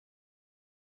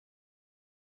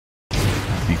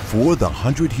Before the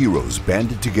 100 heroes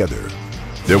banded together,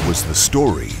 there was the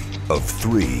story of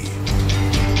 3.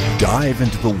 Dive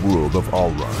into the world of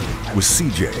Alron with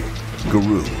CJ,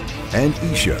 Guru, and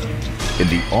Isha in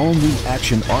the all-new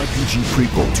action RPG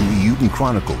prequel to Eiyuden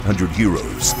Chronicle 100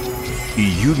 Heroes,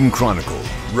 Eiyuden Chronicle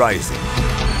Rising.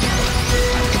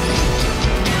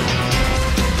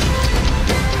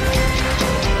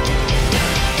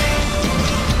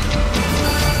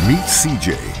 Meet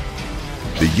CJ,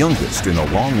 the youngest in a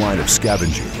long line of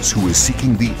scavengers who is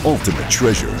seeking the ultimate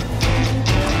treasure.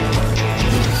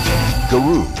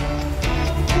 Guru,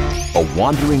 a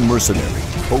wandering mercenary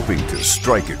hoping to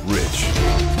strike it rich.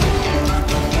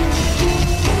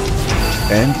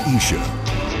 And Isha,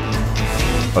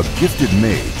 a gifted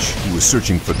mage who is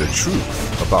searching for the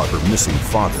truth about her missing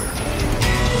father.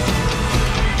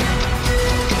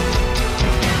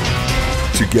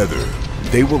 Together,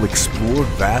 they will explore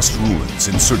vast ruins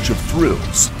in search of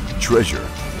thrills, treasure,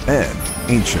 and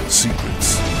ancient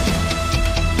secrets.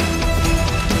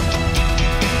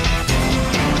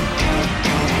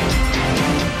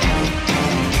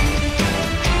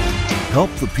 Help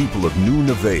the people of New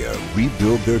Nevea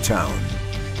rebuild their town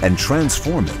and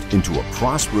transform it into a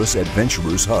prosperous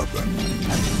adventurer's hub.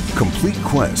 Complete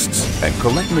quests and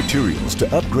collect materials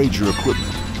to upgrade your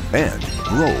equipment and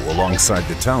grow alongside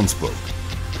the townsfolk.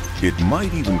 It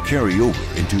might even carry over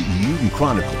into Eiyuden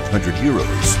Chronicle 100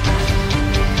 Heroes.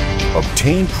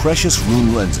 Obtain precious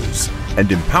rune lenses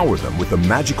and empower them with the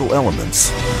magical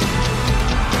elements: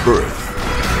 Earth,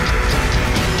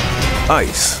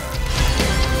 Ice,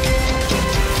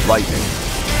 Lightning,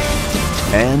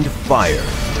 and Fire.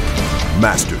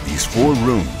 Master these 4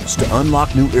 runes to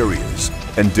unlock new areas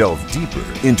and delve deeper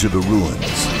into the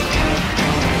ruins.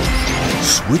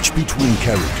 Switch between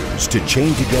characters to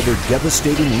chain together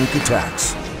devastating link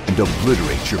attacks and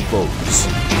obliterate your foes.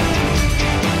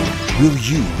 Will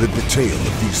you live the tale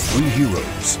of these 3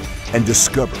 heroes and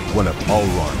discover one of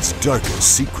Alron's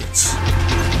darkest secrets?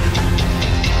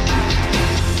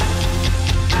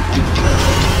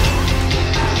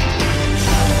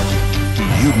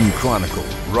 Eiyuden Chronicle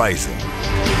Rising.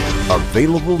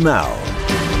 Available now.